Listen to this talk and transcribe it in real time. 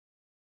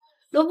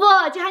陆甫，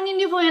叫喊你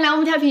女朋友来我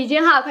们跳皮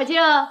筋哈，快去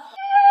哦！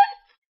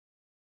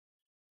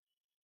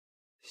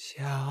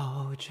小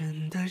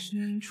镇的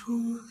深处，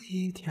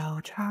一条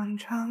长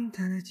长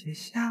的街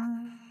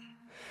巷，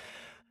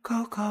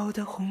高高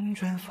的红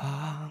砖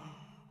房，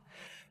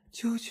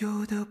旧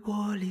旧的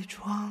玻璃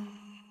窗，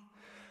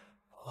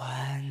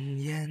蜿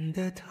蜒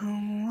的藤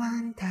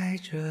蔓带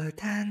着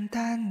淡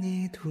淡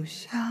泥土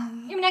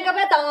香。你们两个不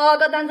要动哦，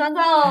给我当庄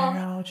庄哦。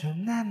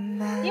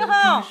你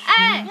好，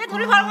哎，你兔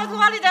儿跑到我土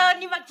里头，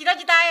你把记到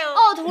去逮哟。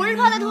哦，兔儿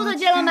跑在土头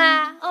去了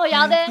吗？哦，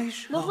要得。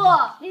陆甫，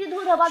你去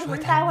土头把兔儿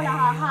逮回来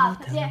哈，好，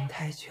快点，快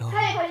点休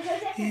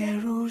息。越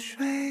入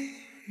睡，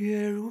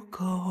越入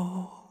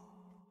沟，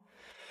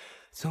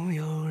总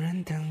有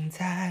人等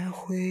在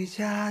回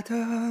家的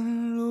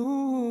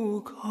路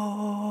口。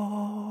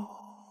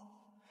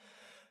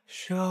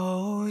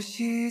熟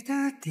悉的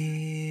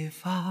地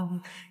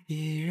方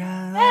依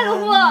然。哎，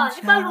陆甫，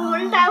你把鹿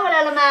儿带回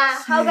来了吗？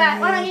好乖，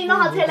晚上给你弄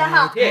好车了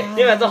哈。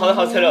你看这好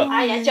好车了。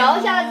哎呀，就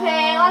下了车，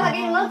晚上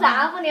给你弄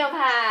丈夫牛排。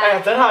哎呀，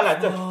真好，来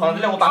走，放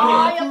这里我帮你。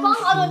哎呀，放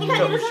好多，你看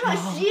你都身上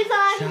洗澡，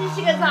你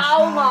洗个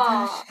澡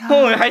嘛。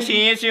哦，还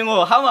谢谢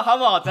我，好嘛好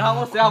嘛，正好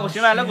我试下我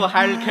新买那个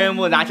海尔克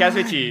姆拿加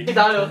水器。你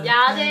到哟。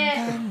要得，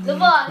陆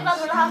甫，你把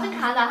兔儿好生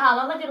看着哈，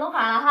妈妈就弄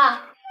饭了哈。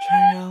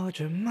缠绕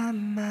着漫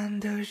漫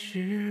的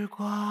时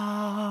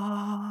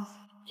光。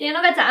今天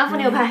弄个丈夫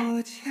牛排，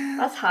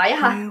把擦一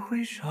下。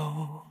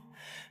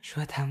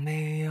说他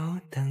没有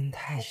等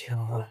太久。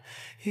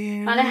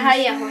放的海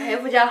盐和黑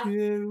胡椒。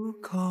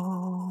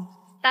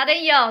打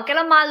点油，给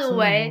了马入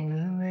味。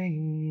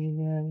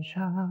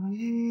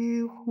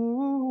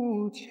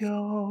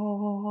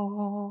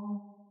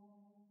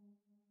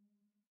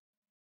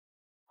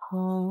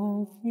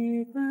红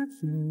旗的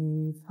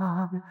地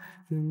方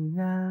仍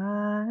然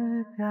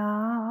爱表，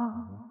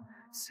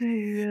岁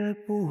月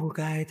不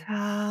改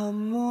它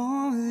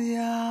模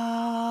样。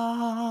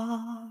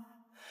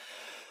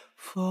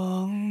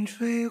风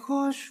吹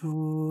过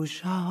树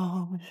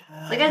梢，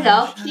这个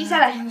肉劈下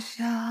来。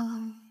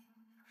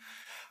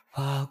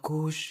把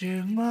故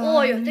事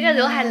哦哟，这个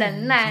肉还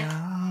嫩呢。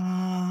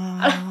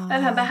好了，摆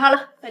盘摆好了，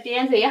快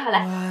点缀一下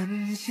来。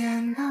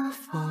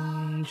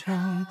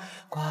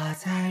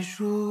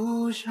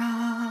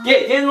耶，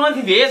今天弄的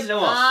挺结实的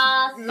哦。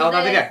啊，是的。然后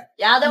到这个。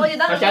要得，我就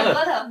当个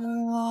锅头。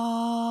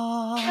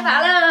开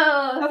饭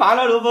喽！开饭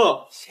了，陆甫。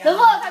陆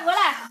甫，快过来。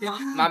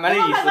慢慢的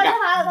意思感。快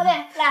饭了，快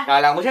点，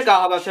来。来，我先搞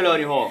好不要吃了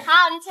的嚯。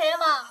好，你吃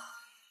嘛。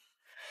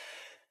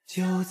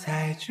就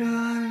在这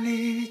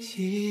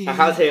里。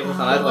好吃，我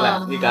上来过来，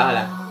你盖下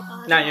来。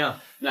来，你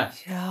来。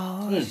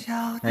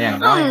哎呀，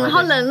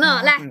好嫩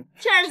哦，来，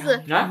吃儿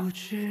子。来。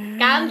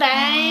干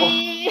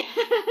杯。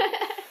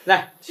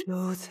来。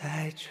就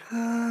在这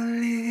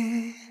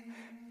里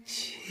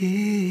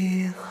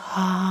起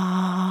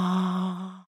航。